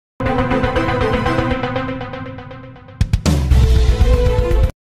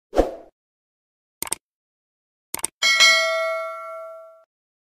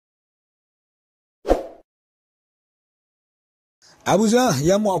Abuja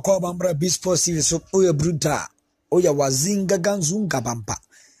yamu akwa bambra Bsports Tv so oya bruta oya wazinga ganzunga pampa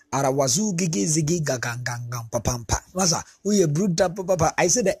ara wazu gigi zigi gagangangam papampa masa oya bruta papa. I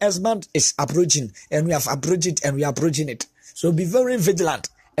said the S-band is approaching and we have approached it and we are approaching it, so be very vigilant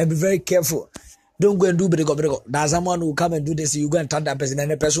and be very careful. Don't go and do brego. There's someone who come and do this, you go and turn that person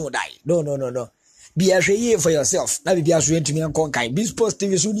and the person will die. No. Be a for yourself. Now be a to me and conquer. Bsports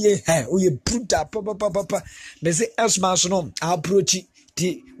TV so ye we bruta papa. They say S-man no approach it.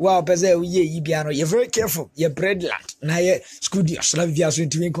 Wow, pese we ye biano. You're very careful. You're breadland. Na ye studios. Now be a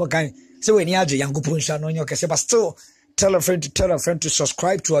to me and conquer. So when you are young punsha on your case, but still tell a friend to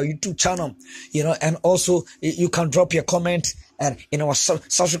subscribe to our YouTube channel, and also you can drop your comment and our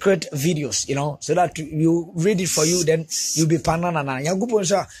subsequent videos, so that you read it for you, then you'll be panana.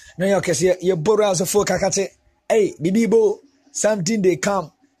 Yangupunsha, no your case, your borrows of folk kakate. Hey, bibibo, something they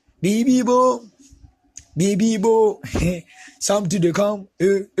come. Bibibo, something they come.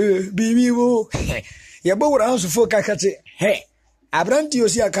 Bibibo, your borrows of folk kakate. Hey. Abranti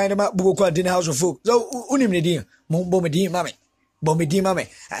yosi akaine ma buko din house of folk. So unimnedi bomedi mame.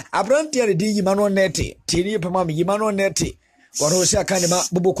 Abranti ya di Emmanuel Nettey. Tiri pe mame Emmanuel Nettey. Waro si akaine ma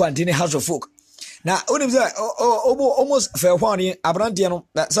buko din house of folk. Na unimze almost fair one abranti no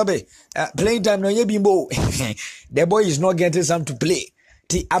sabe playing time no ye bimbo. The boy is not getting some to play.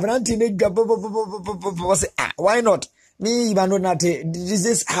 Ti abranti ne why not? Me Emmanuel Nettey, this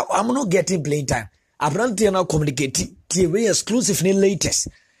is how I'm not getting playing time. Abranti na communicate TV exclusively latest.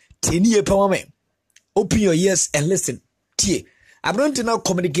 Tini ye power me. Open your ears and listen. Tie. Abranti now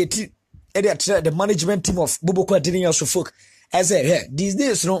communicate the management team of Buboko Adini also folk. I said, hey, these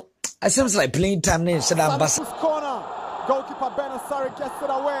days, it seems like playing time name said ambassador. Corner. Goalkeeper Ben Asari gets it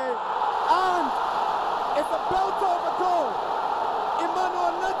away. And it's a belt over goal.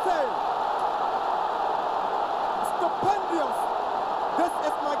 Emmanuel Nettey. Stupendous. This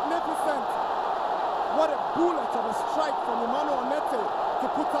is magnificent. What a bullet of a strike from Emmanuel Nettey to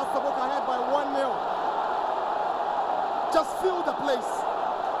put Sabok ahead by 1-0. Just feel the place.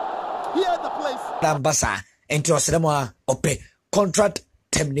 Hear the place. Ambassador into a ope contract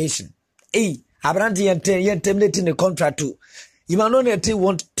termination. Abranti and terminating the contract too. Emmanuel Nettey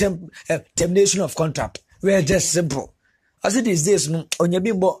want termination of contract. We are just simple. As it is this, on your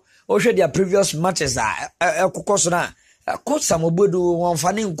bimbo, or their previous matches are Kokosona. Coach Samobudu, one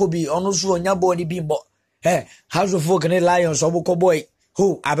fanning could be on also on your body bimbo. Hey, House of Folk and Lions, Obuko boy,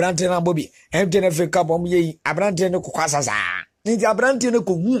 who Abranti and Bobby, MTNF Cup on ye, Abranti and Kwasasa. Ninja Abranti and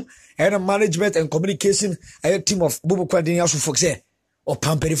Kumu, and a management and communication, a team of Bubu Quadini also folks here, or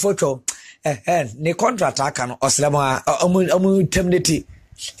Pamperi Photo, and ne contract I can Oslama, terminate.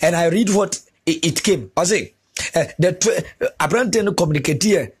 And I read what it came. I say, the Abranti and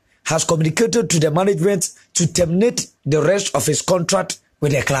communicator has communicated to the management to terminate the rest of his contract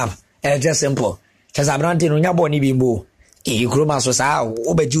with the club. And just simple. Because Abranti no nyabo ni bimbo. Kroma so sa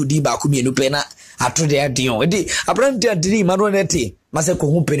obeju di ba kumi enu plena atro de adion. Edi Abranti adiri Emmanuel Nettey mase ko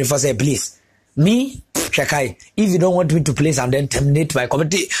hu penny for say please. Me Shakai, if you don't want me to place and then terminate my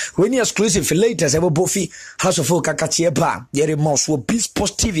committee, when you exclusive latest ever bofi House of Folk Kakachi Epa, Yeri Moss will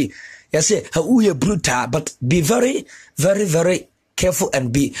Bsports TV. You say who you brutal, but be very, very, very careful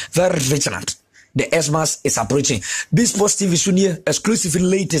and be very vigilant. The S-mass is approaching. Bsports TV Sunia exclusively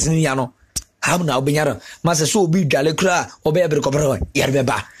latest in Yano. Hamna obinyaro mase so obi dwale kura obe ebere kobro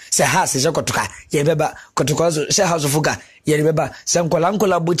yerbeba se ha se kotoka yerbeba kotoka se house of fuga yerbeba se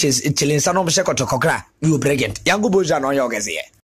nkola buches chilinsa no mse kotoka kra you brilliant yangu boja no yogeze